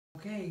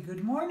Okay,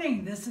 good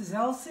morning. This is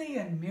Elsie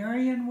in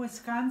Marion,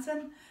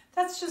 Wisconsin.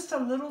 That's just a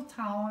little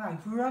town. I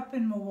grew up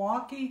in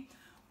Milwaukee,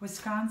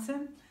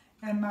 Wisconsin,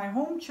 and my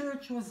home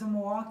church was the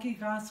Milwaukee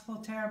Gospel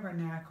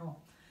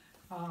Tabernacle.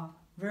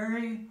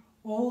 Very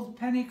old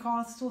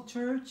Pentecostal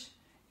church.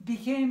 It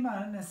became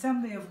an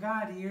Assembly of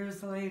God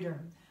years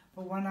later.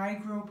 But when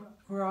I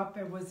grew up,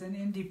 it was an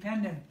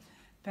independent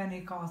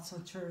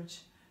Pentecostal church.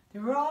 They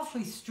were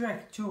awfully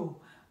strict too.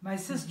 My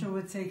sister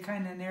would say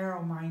kind of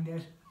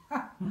narrow-minded.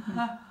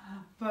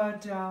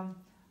 But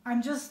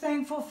I'm just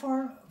thankful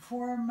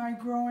for my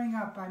growing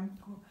up. I'm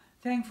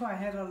thankful I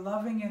had a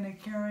loving and a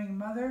caring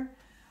mother.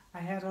 I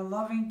had a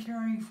loving,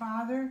 caring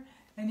father.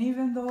 And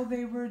even though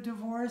they were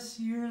divorced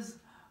years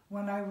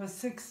when I was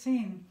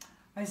 16,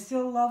 I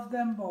still love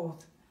them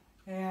both.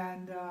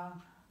 And I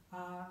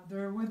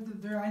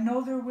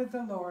know they're with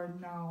the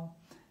Lord now.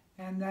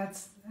 And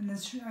that's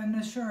an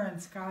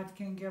assurance God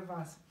can give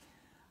us.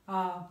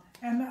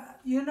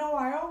 You know,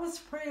 I always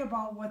pray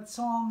about what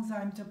songs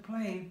I'm to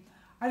play.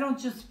 I don't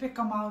just pick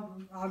them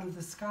out of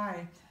the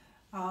sky,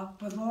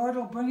 but Lord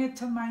will bring it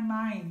to my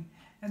mind.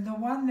 And the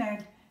one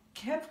that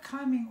kept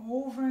coming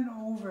over and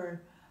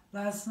over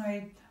last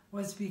night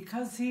was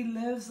Because He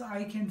Lives,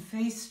 I Can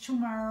Face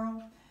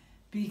Tomorrow.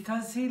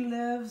 Because He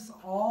lives,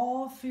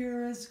 all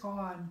fear is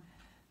gone.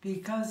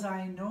 Because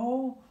I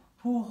know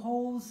who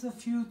holds the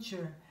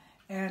future.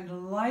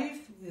 And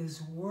life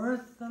is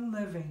worth the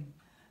living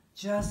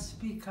just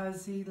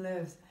because He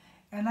lives.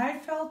 And I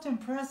felt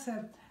impressed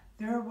that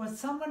there was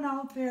someone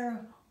out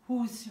there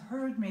who's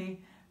heard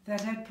me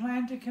that had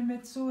planned to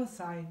commit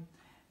suicide.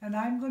 And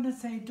I'm going to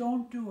say,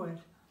 don't do it.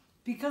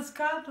 Because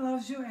God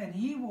loves you and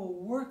He will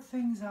work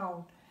things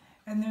out.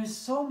 And there's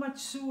so much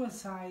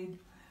suicide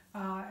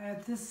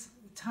at this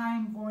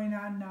time going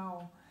on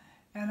now.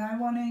 And I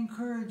want to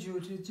encourage you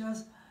to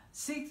just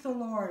seek the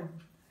Lord.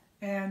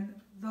 And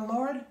the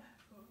Lord,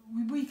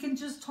 we can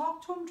just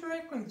talk to Him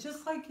directly,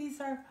 just like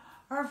He's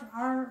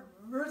our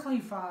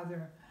earthly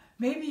Father.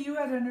 Maybe you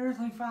had an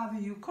earthly father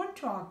you couldn't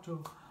talk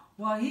to.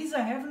 Well, He's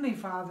a heavenly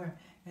Father,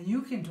 and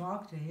you can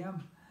talk to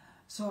Him.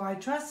 So I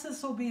trust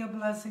this will be a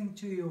blessing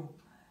to you.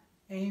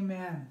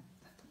 Amen.